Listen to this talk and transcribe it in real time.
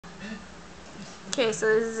Okay, so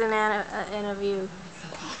this is an interview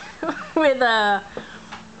with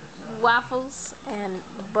Waffles and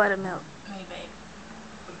ButterMilk. Hey, babe.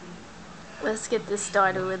 Let's get this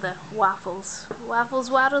started with Waffles.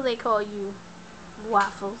 Waffles, why do they call you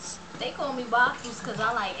Waffles? They call me Waffles because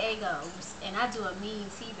I like egos and I do a mean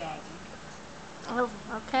teabagging. Oh,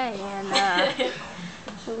 okay. And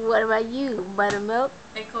what about you, ButterMilk?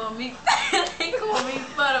 They call me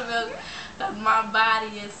Buttermilk because my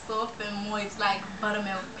body is soft and moist like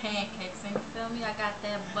buttermilk pancakes. And you feel me? I got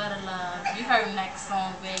that butter love. You heard next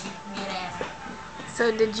song, baby. Get at it.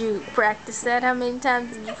 So did you practice that? How many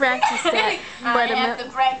times did you practice that, I ButterMilk? have to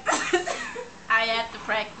practice. I have to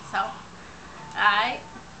practice, so. Alright?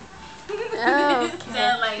 Oh, okay.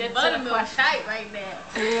 Sound like buttermilk tight right now.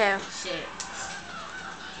 Yeah. Shit.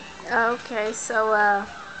 Okay, so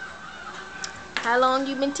how long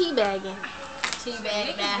you been teabagging?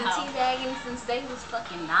 Teabagging that hoe. Been teabagging since they was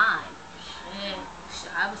fucking 9. Shit.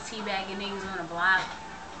 I was teabagging niggas on the block.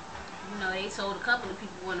 You know, they told a couple of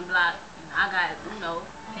people on the block. And I got, you know,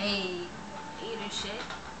 paid, and shit.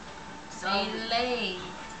 So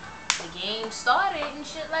the game started and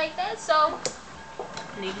shit like that. So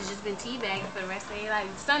niggas just been teabagging for the rest of their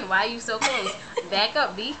life. Son, why are you so close? Back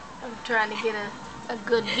up, B. I'm trying to get a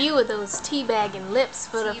good view of those teabagging lips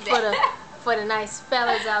for the nice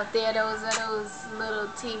fellas out there. Those are those little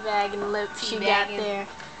teabagging lips she got there.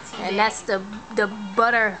 And that's the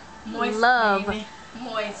butter moist, love. Baby.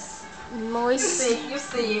 Moist. You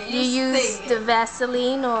see it. You use the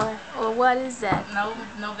Vaseline or what is that?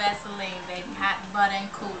 No Vaseline, baby. Hot butter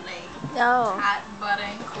and Kool-Aid. Oh. Hot butter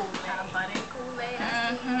and Kool-Aid. Hot butter and Kool-Aid.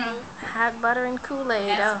 Hot butter and Kool-Aid.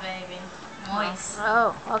 Yes, baby. Moist.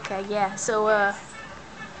 Oh, okay, yeah. So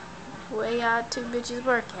where y'all two bitches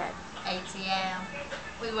work at? ATL.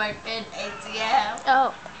 We work in ATL.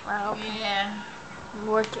 Oh, wow. Okay. Yeah.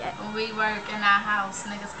 Work at. We work in our house.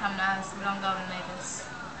 Niggas come to us. We don't go to niggas.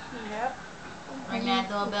 Yep. Ring that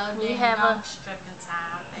doorbell. We have a stripping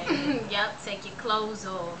time, baby. Yep. Take your clothes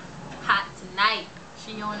off. Hot tonight.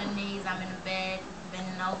 She on her knees. I'm in the bed,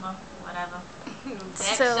 bending over, whatever.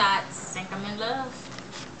 Back shots. Think I'm in love.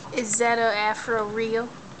 Is that a Afro reel?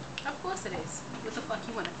 Of course it is. What the fuck?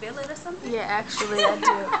 You want to feel it or something? Yeah, actually I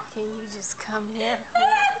do. Can you just come here?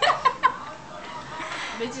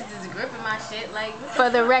 Bitches is gripping my shit like. For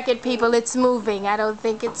the record, people, it's moving. I don't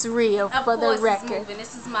think it's real. For the record. It's moving.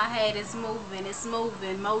 This is my head. It's moving. It's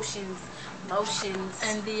moving. Motions.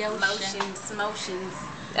 And the ocean. Motions.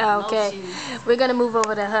 Okay. Motions. We're gonna move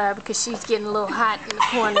over to her because she's getting a little hot in the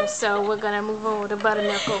corner. So we're gonna move over to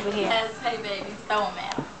ButterMilk over here. Yes, hey baby, throw them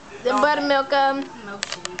out. The ButterMilk,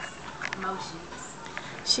 Motions.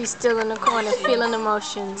 She's still in the corner feeling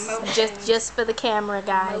emotions. Just for the camera,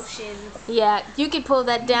 guys. Motions. Yeah, you can pull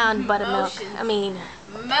that down, ButterMilk. I mean,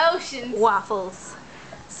 Motions. Waffles.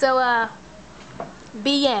 So,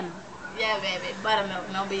 BM. Yeah, baby. Buttermilk,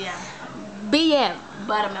 no BM. BM.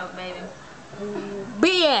 Buttermilk, baby.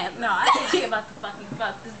 BM. No, I think she about to fucking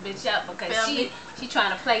fuck this bitch up because she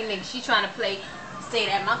trying to play nigga. She trying to say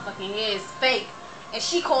that my fucking hair is fake. And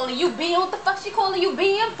she calling you BM. What the fuck she calling you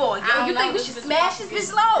BM for? Yo, you think we should smash this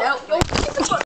bitch low? Yo,